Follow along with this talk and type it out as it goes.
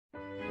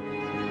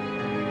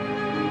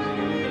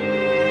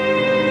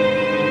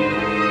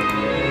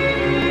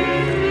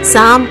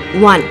Psalm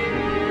 1.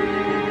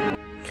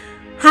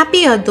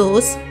 Happy are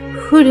those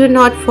who do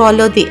not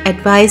follow the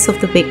advice of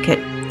the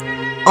wicked,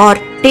 or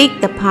take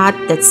the path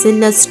that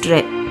sinners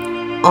tread,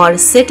 or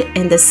sit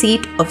in the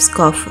seat of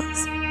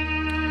scoffers.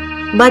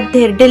 But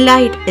their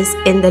delight is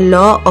in the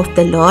law of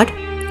the Lord,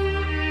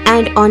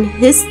 and on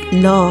His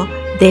law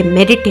they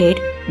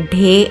meditate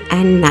day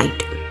and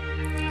night.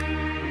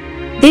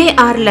 They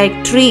are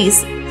like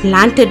trees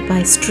planted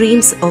by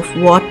streams of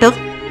water,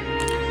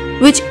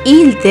 which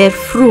yield their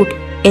fruit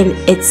in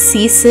its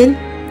season,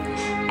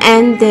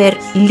 and their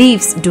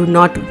leaves do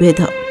not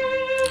wither.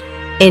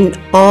 In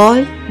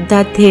all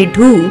that they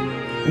do,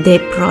 they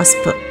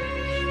prosper.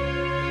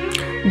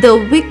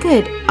 The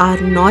wicked are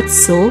not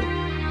so,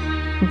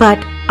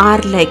 but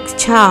are like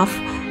chaff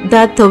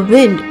that the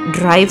wind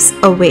drives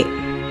away.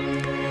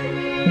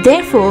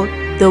 Therefore,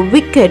 the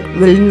wicked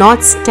will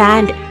not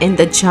stand in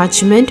the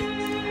judgment,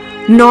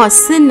 nor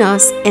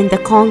sinners in the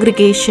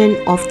congregation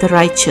of the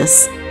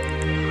righteous.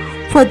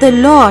 For the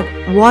Lord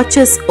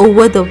watches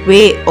over the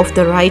way of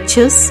the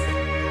righteous,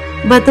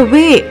 but the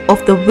way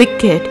of the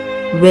wicked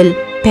will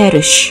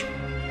perish.